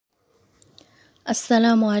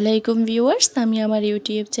আসসালামু আলাইকুম ভিউয়ার্স, আমি আমার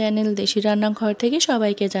ইউটিউব চ্যানেল দেশি রান্নাঘর থেকে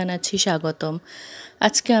সবাইকে জানাচ্ছি স্বাগতম।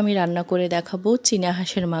 আজকে আমি রান্না করে দেখাবো চীনা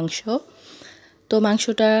হাঁসের মাংস। তো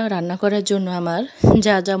মাংসটা রান্না করার জন্য আমার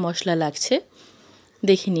যা যা মশলা লাগছে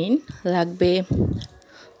দেখে নিন। লাগবে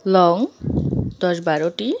লং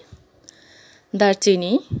 10-12টি,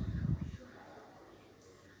 দারচিনি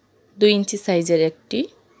 2 ইঞ্চি সাইজের একটি,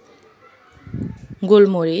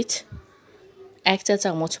 গোলমরিচ 1 চা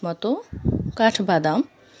চামচ মতো, কাঠবাদাম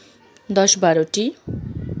 10-12টি,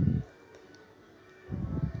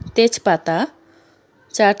 তেজপাতা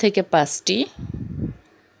 4 থেকে 5টি,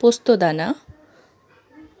 পোস্তদানা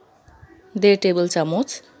 1.5 টেবিল চামচ,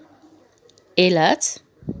 এলাচ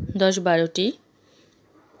 10-12টি,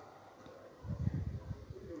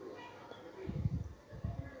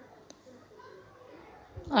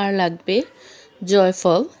 আর লাগবে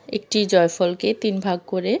জয়ফল। একটি জয়ফলকে 3 ভাগ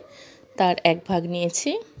করে তার 1 ভাগ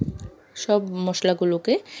নিয়েছি। সব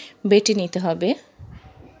মশলাগুলোকে বেটে নিতে হবে।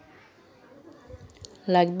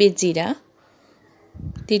 লাগবে জিরা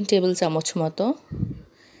 3 টেবিল চামচ মতো।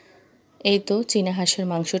 এই তো চীনা হাঁসের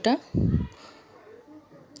মাংসটা।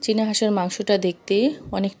 চীনা হাঁসের মাংসটা দেখতে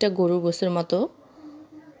অনেকটা গরুর গোশতের মতো।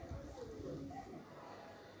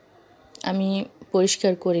 আমি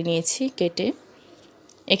পরিষ্কার করে নিয়েছি কেটে।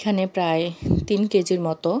 এখানে প্রায় 3 কেজির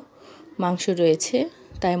মতো মাংস রয়েছে,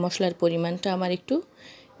 তাই মশলার পরিমাণটা আমার একটু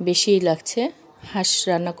বেশিই লাগছে। হাঁস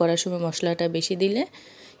রান্না করার সময় মশলাটা বেশি দিলে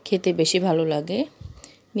খেতে বেশি ভালো লাগে।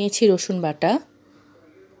 নিয়েছি রসুন বাটা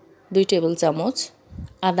 2 টেবিল চামচ,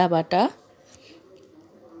 আদা বাটা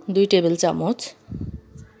 2 টেবিল চামচ,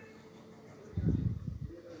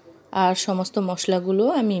 আর সমস্ত মশলাগুলো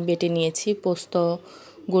আমি বেটে নিয়েছি। পোস্ত,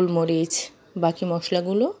 গোলমরিচ, বাকি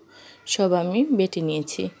মশলাগুলো সব আমি বেটে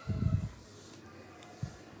নিয়েছি।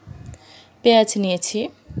 পেঁয়াজ নিয়েছি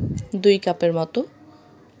 2 কাপের মতো,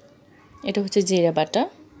 এটা হচ্ছে জিরা বাটা।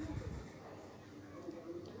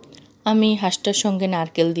 আমি হাঁসটার সঙ্গে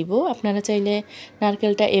নারকেল দিব। আপনারা চাইলে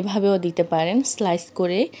নারকেলটা এভাবেও দিতে পারেন, স্লাইস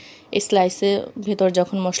করে। এই স্লাইসের ভেতর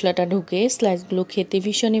যখন মশলাটা ঢুকে, স্লাইসগুলো খেতে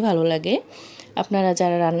ভীষণই ভালো লাগে। আপনারা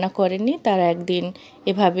যারা রান্না করেননি তারা একদিন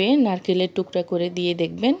এভাবে নারকেলের টুকরা করে দিয়ে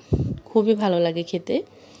দেখবেন, খুবই ভালো লাগে খেতে।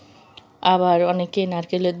 আবার অনেকে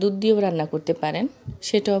নারকেলের দুধ দিয়েও রান্না করতে পারেন,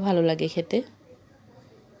 সেটাও ভালো লাগে খেতে।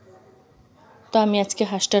 তো আমি আজকে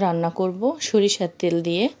হাঁসটা রান্না করব সরিষার তেল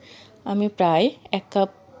দিয়ে। আমি প্রায় 1 কাপ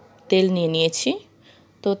তেল নিয়ে নিয়েছি।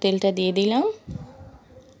 তো তেলটা দিয়ে দিলাম।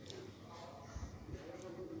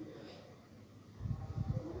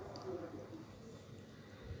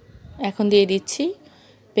 এখন দিয়ে দিচ্ছি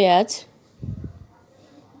পেঁয়াজ।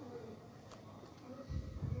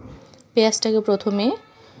 পেঁয়াজটাকে প্রথমে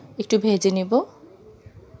একটু ভেজে নেব।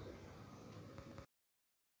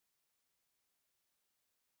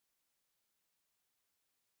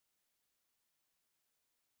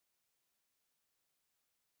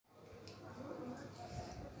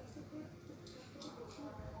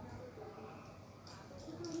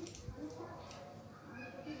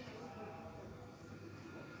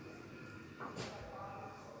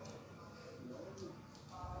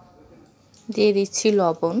 দিয়ে দিচ্ছি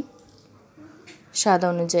লবণ স্বাদ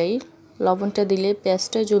অনুযায়ী। লবণটা দিলে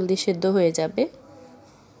পেঁয়াজটা জলদি সেদ্ধ হয়ে যাবে।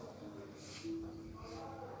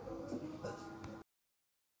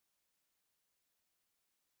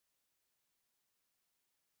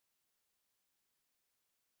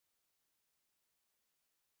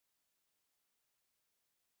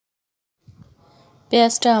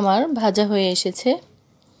 পেঁয়াজটা আমার ভাজা হয়ে এসেছে।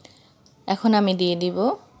 এখন আমি দিয়ে দিব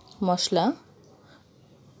মশলা।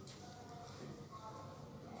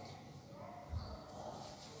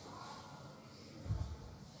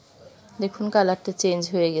 দেখুন কালারটা চেঞ্জ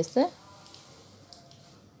হয়ে গেছে।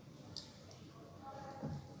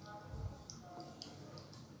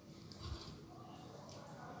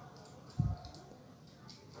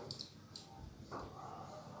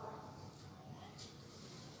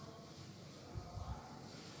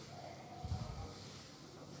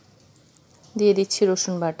 দিয়ে দিচ্ছি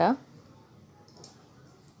রসুন বাটা,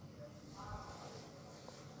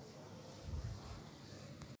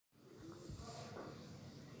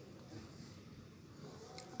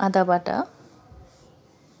 আদা বাটা।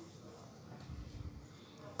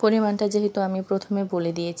 পরিমাণটা যেহেতু আমি প্রথমে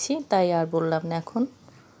বলে দিয়েছি তাই আর বললাম না। এখন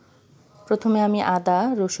প্রথমে আমি আদা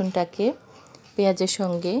রসুনটাকে পেঁয়াজের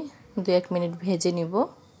সঙ্গে 2-1 মিনিট ভেজে নিব,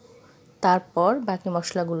 তারপর বাকি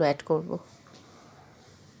মশলাগুলো অ্যাড করব।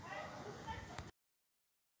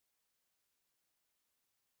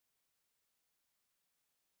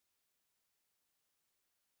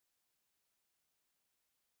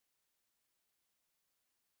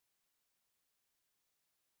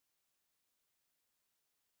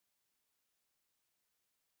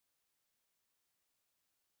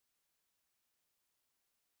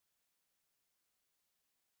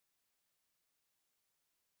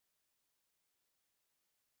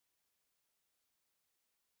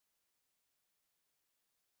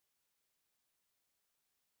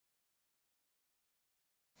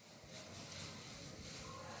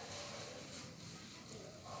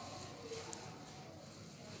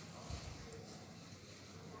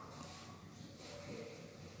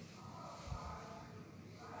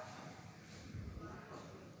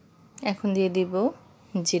 এখন দিয়ে দিব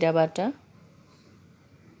জিরা বাটা,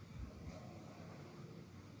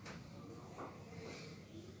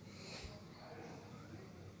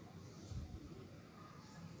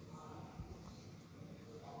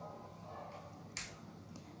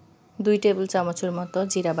 দুই টেবিল চামচের মতো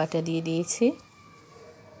জিরা বাটা দিয়ে দিয়েছি।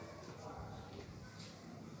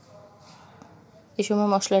 এই সময়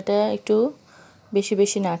মশলাটা একটু বেশি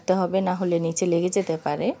বেশি নাড়তে হবে, না হলে নিচে লেগে যেতে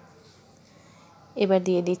পারে। এবার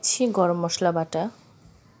দিয়ে দিচ্ছি গরম মশলা বাটা,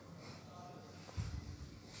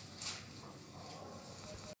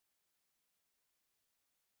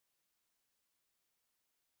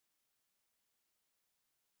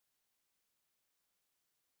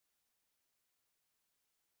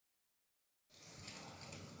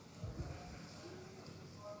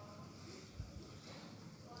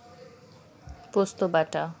 পোস্ত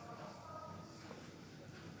বাটা,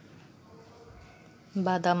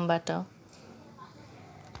 বাদাম বাটা,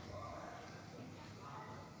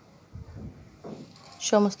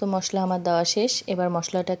 সমস্ত মশলা আমার দেওয়া শেষ। এবার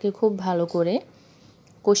মশলাটাকে খুব ভালো করে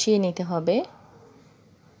কষিয়ে নিতে হবে।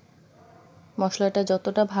 মশলাটা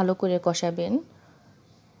যতটা ভালো করে কষাবেন,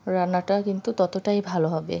 রান্নাটা কিন্তু ততটাই ভালো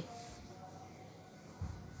হবে।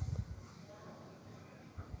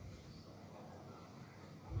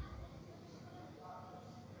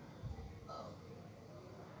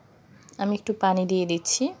 আমি একটু পানি দিয়ে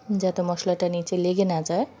দিচ্ছি যাতে মশলাটা নিচে লেগে না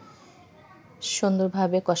যায়,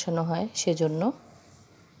 সুন্দরভাবে কষানো হয় সেজন্য।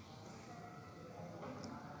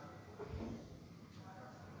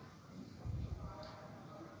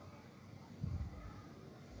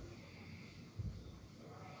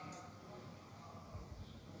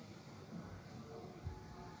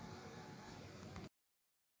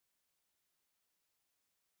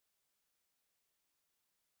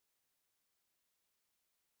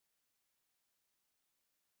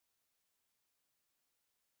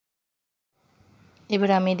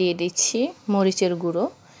 এবার আমি দিয়ে দিচ্ছি মরিচের গুঁড়ো।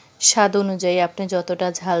 স্বাদ অনুযায়ী আপনি যতটা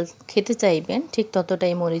ঝাল খেতে চাইবেন ঠিক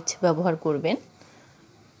ততটাই মরিচ ব্যবহার করবেন।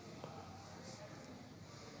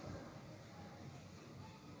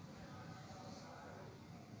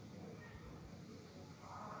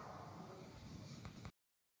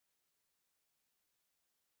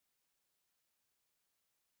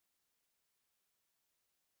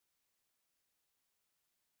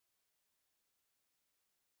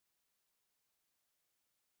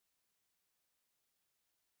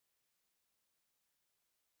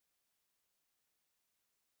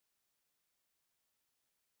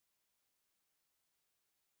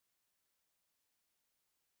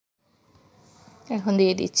 এখন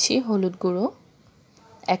দিয়ে দিচ্ছি হলুদ গুঁড়ো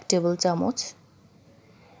 1 টেবিল চামচ,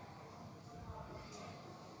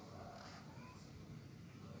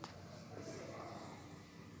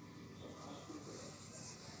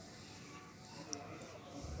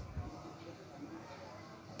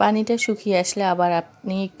 পানিটা শুকিয়ে আসলে আবার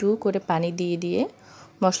আপনি একটু করে পানি দিয়ে দিয়ে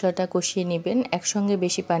মশলাটা কষিয়ে নেবেন। একসঙ্গে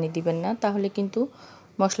বেশি পানি দিবেন না, তাহলে কিন্তু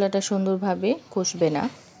মশলাটা সুন্দরভাবে কষবে না।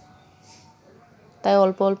 তাই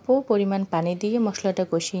অল্প অল্প পরিমাণ পানি দিয়ে মশলাটা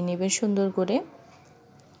কষিয়ে নেবেন সুন্দর করে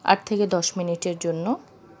 8 থেকে 10 মিনিটের জন্য।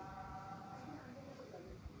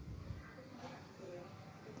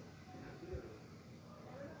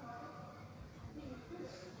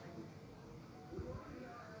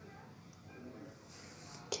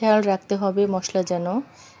 খেয়াল রাখতে হবে মশলা যেন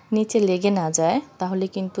নিচে লেগে না যায়, তাহলে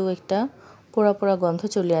কিন্তু একটা পোড়া পোড়া গন্ধ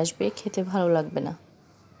চলে আসবে, খেতে ভালো লাগবে না।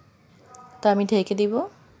 তো আমি ঢেকে দিব।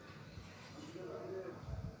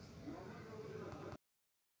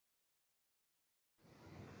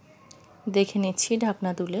 দেখে নিচ্ছি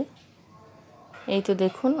ঢাকনা তুলে। এই তো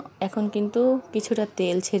দেখুন, এখন কিন্তু কিছুটা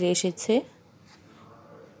তেল ছেড়ে এসেছে।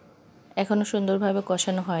 এখনও সুন্দরভাবে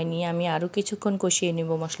কষানো হয়নি, আমি আরও কিছুক্ষণ কষিয়ে নেব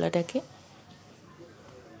মশলাটাকে।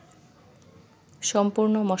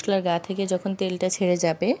 সম্পূর্ণ মশলার গা থেকে যখন তেলটা ছেড়ে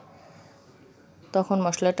যাবে তখন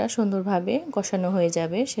মশলাটা সুন্দরভাবে কষানো হয়ে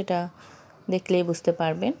যাবে, সেটা দেখলেই বুঝতে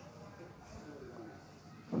পারবেন।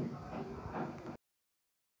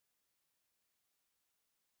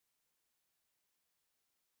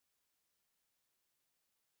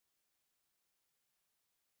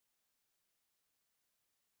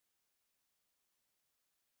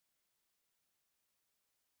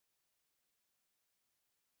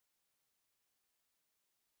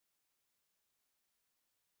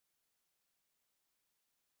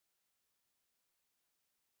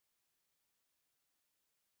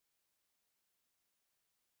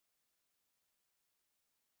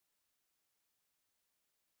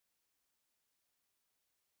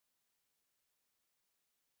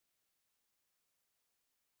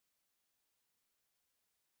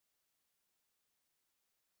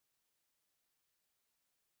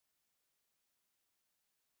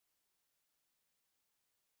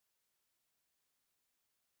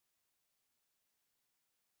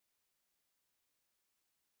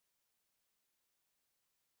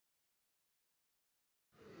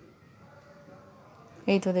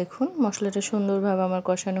 এই তো দেখুন মশলাটা সুন্দরভাবে আমার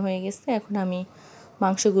কষানো হয়ে গেছে। এখন আমি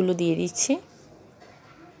মাংসগুলো দিয়ে দিচ্ছি।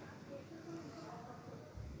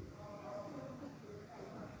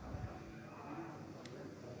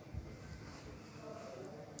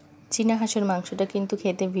 চীনা হাঁসের মাংসটা কিন্তু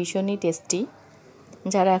খেতে ভীষণই টেস্টি।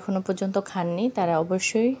 যারা এখনও পর্যন্ত খাননি তারা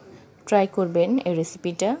অবশ্যই ট্রাই করবেন এই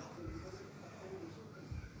রেসিপিটা।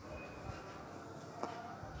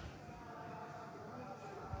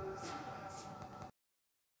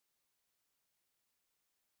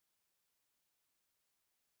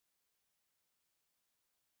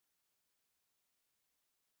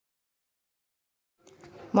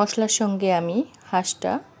 মশলার সঙ্গে আমি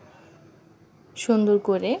হাঁসটা সুন্দর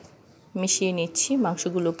করে মিশিয়ে নিচ্ছি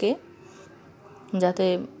মাংসগুলোকে, যাতে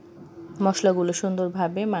মশলাগুলো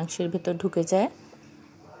সুন্দরভাবে মাংসের ভেতর ঢুকে যায়।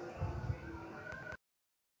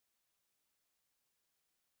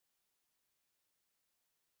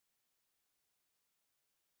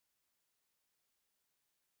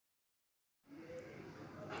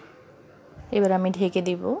 এবার আমি ঢেকে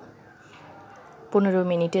দিব 15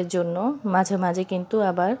 মিনিটের জন্য। মাঝে মাঝে কিন্তু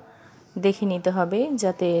আবার দেখে নিতে হবে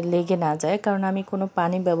যাতে লেগে না যায়, কারণ আমি কোনো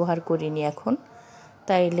পানি ব্যবহার করিনি এখন,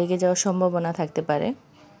 তাই লেগে যাওয়ার সম্ভাবনা থাকতে পারে।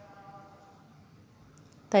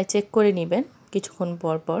 তাই চেক করে নেবেন কিছুক্ষণ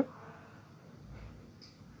পর পর।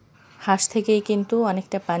 হাঁস থেকেই কিন্তু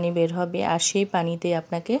অনেকটা পানি বের হবে, আর সেই পানিতে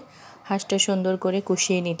আপনাকে হাঁসটা সুন্দর করে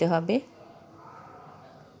কষিয়ে নিতে হবে।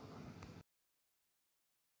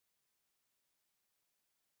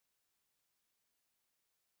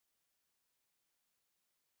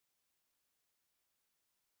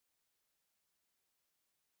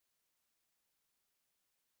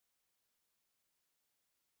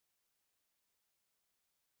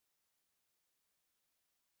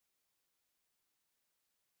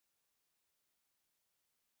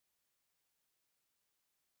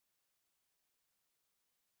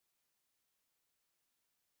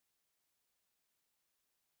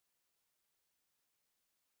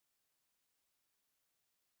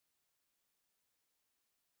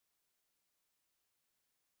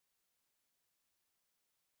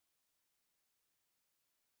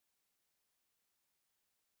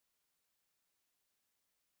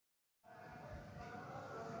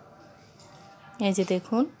 এই যে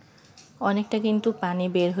দেখুন অনেকটা কিন্তু পানি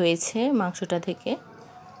বের হয়েছে মাংসটা থেকে।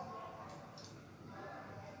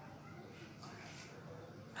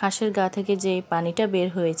 হাঁসের গা থেকে যে পানিটা বের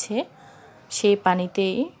হয়েছে সেই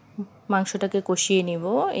পানিতেই মাংসটাকে কষিয়ে নিব।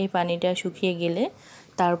 এই পানিটা শুকিয়ে গেলে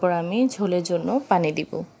তারপর আমি ঝোলের জন্য পানি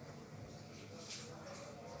দিব।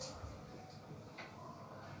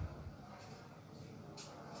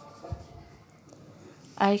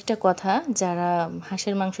 আরেকটা কথা, যারা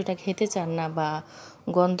হাঁসের মাংসটা খেতে চান না বা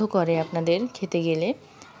গন্ধ করে আপনাদের খেতে গেলে,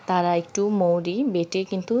 তারা একটু মৌরি বেটে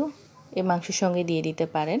কিন্তু এই মাংসের সঙ্গে দিয়ে দিতে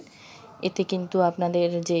পারেন। এতে কিন্তু আপনাদের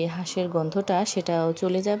যে হাঁসের গন্ধটা সেটাও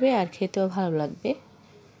চলে যাবে আর খেতেও ভালো লাগবে।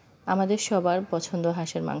 আমাদের সবার পছন্দ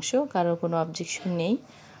হাঁসের মাংস, কারোর কোনো অবজেকশন নেই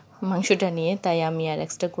মাংসটা নিয়ে, তাই আমি আর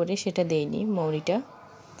এক্সট্রা করে সেটা দেইনি মৌরিটা।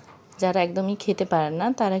 যারা একদমই খেতে পারেন না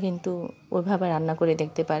তারা কিন্তু ওইভাবে রান্না করে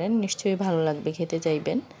দেখতে পারেন, নিশ্চয়ই ভালো লাগবে, খেতে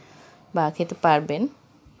চাইবেন বা খেতে পারবেন।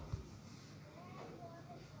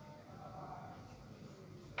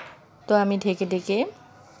 তো আমি ঢেকে ঢেকে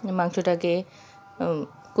মাংসটাকে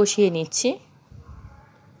কষিয়ে নিচ্ছি।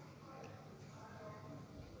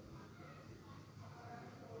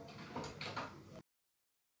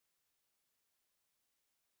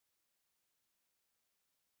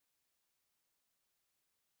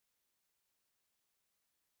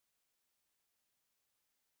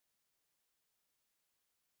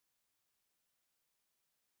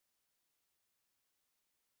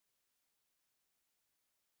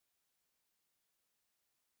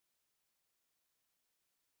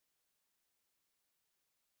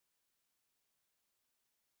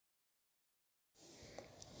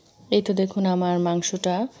 এই তো দেখুন আমার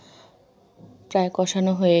মাংসটা প্রায়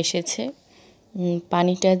কষানো হয়ে এসেছে।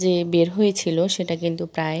 পানিটা যে বের হয়েছিল সেটা কিন্তু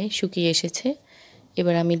প্রায় শুকিয়ে এসেছে।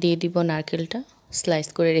 এবার আমি দিয়ে দিব নারকেলটা, স্লাইস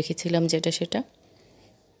করে রেখেছিলাম যেটা সেটা।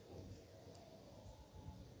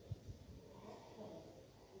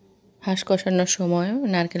 হাঁস কষানোর সময়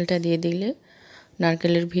নারকেলটা দিয়ে দিলে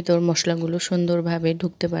নারকেলের ভিতর মশলাগুলো সুন্দরভাবে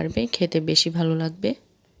ঢুকতে পারবে, খেতে বেশি ভালো লাগবে।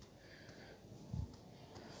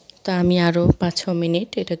 তা আমি আরও 5-6 মিনিট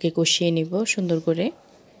এটাকে কষিয়ে নিব সুন্দর করে।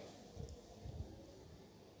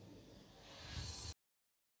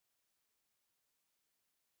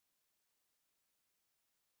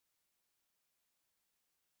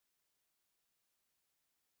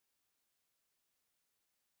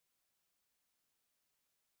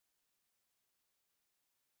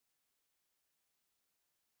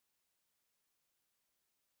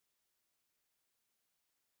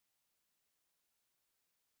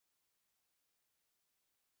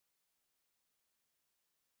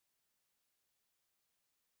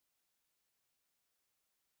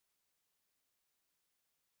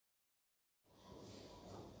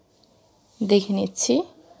 দেখে নিচ্ছি।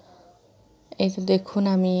 এই তো দেখুন,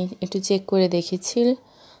 আমি একটু চেক করে দেখেছি,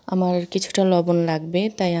 আমার কিছুটা লবণ লাগবে,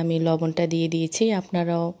 তাই আমি লবণটা দিয়ে দিয়েছি।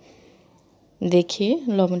 আপনারাও দেখে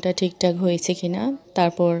লবণটা ঠিকঠাক হয়েছে কিনা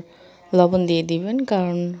তারপর লবণ দিয়ে দিবেন,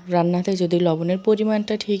 কারণ রান্নাতে যদি লবণের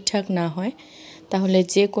পরিমাণটা ঠিকঠাক না হয় তাহলে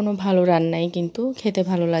যে কোনো ভালো রান্নাই কিন্তু খেতে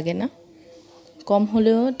ভালো লাগে না। কম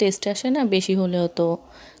হলেও টেস্ট আসে না, বেশি হলেও তো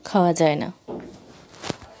খাওয়া যায় না।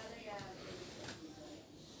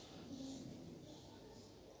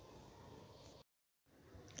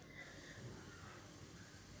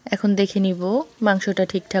 এখন দেখে নিব মাংসটা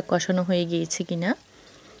ঠিকঠাক কষানো হয়ে গিয়েছে কিনা।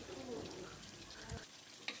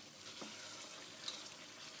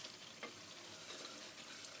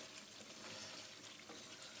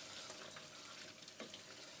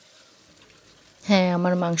 হ্যাঁ,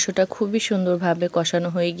 আমার মাংসটা খুবই সুন্দরভাবে কষানো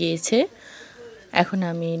হয়ে গিয়েছে। এখন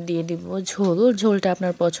আমি দিয়ে দিব ঝোল। ঝোলটা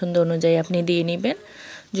আপনার পছন্দ অনুযায়ী আপনি দিয়ে নেবেন।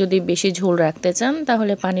 যদি বেশি ঝোল রাখতে চান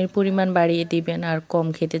তাহলে পানির পরিমাণ বাড়িয়ে দিবেন, আর কম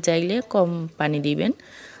খেতে চাইলে কম পানি দিবেন।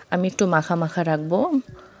 আমি একটু মাখা মাখা রাখবো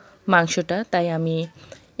মাংসটা, তাই আমি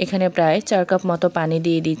এখানে প্রায় 4 কাপ মতো পানি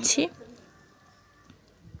দিয়ে দিচ্ছি।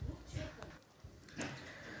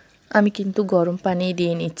 আমি কিন্তু গরম পানি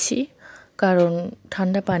দিয়ে নিচ্ছি, কারণ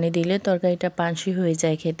ঠান্ডা পানি দিলে তরকারিটা পানসি হয়ে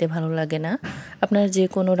যায়, খেতে ভালো লাগে না। আপনারা যে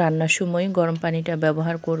কোনো রান্নার সময় গরম পানিটা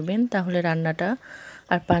ব্যবহার করবেন, তাহলে রান্নাটা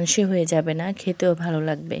আর পানসি হয়ে যাবে না, খেতেও ভালো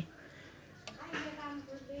লাগবে।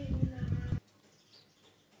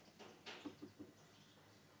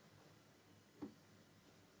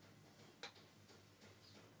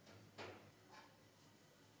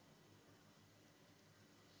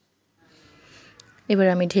 এবার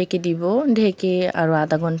আমি ঢেকে দিব। ঢেকে আরও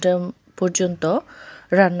আধা ঘন্টা পর্যন্ত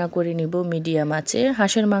রান্না করে নিব মিডিয়াম আঁচে।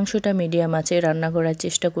 হাঁসের মাংসটা মিডিয়াম আঁচে রান্না করার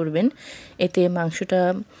চেষ্টা করবেন, এতে মাংসটা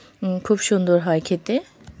খুব সুন্দর হয় খেতে।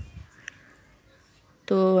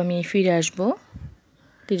 তো আমি ফিরে আসব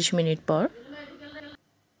 30 মিনিট পর।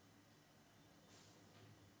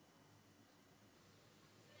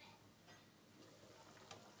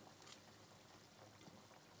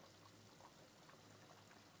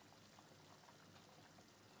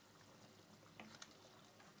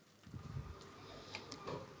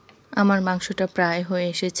 আমার মাংসটা প্রায় হয়ে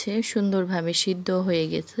এসেছে, সুন্দরভাবে সিদ্ধ হয়ে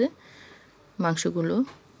গেছে মাংসগুলো।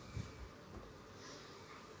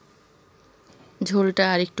 ঝোলটা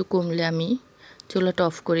আর একটু কমলে আমি চুলাটা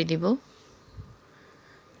অফ করে দিব।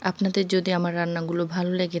 আপনাদের যদি আমার রান্নাগুলো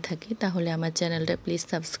ভালো লেগে থাকে তাহলে আমার চ্যানেলটা প্লিজ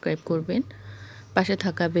সাবস্ক্রাইব করবেন, পাশে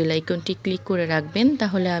থাকা বেল আইকনটি ক্লিক করে রাখবেন,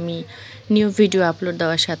 তাহলে আমি নিউ ভিডিও আপলোড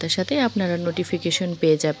দেওয়ার সাথে সাথে আপনারা নোটিফিকেশন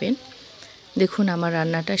পেয়ে যাবেন। দেখুন আমার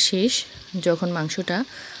রান্নাটা শেষ। যখন মাংসটা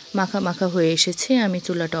মাখা মাখা হয়ে এসেছে আমি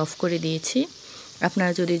চুলাটা অফ করে দিয়েছি।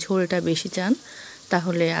 আপনারা যদি ঝোলটা বেশি চান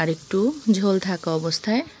তাহলে আরেকটু ঝোল থাকা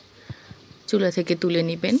অবস্থায় চুলা থেকে তুলে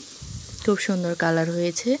নেবেন। খুব সুন্দর কালার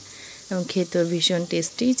হয়েছে এবং খেতেও ভীষণ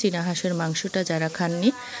টেস্টি। চীনা হাঁসের মাংসটা যারা খাননি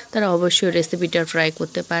তারা অবশ্যই রেসিপিটা ট্রাই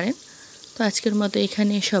করতে পারেন। তো আজকের মতো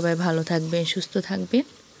এখানে, সবাই ভালো থাকবেন, সুস্থ থাকবেন।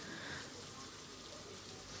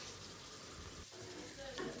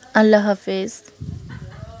 আল্লাহ হাফেজ।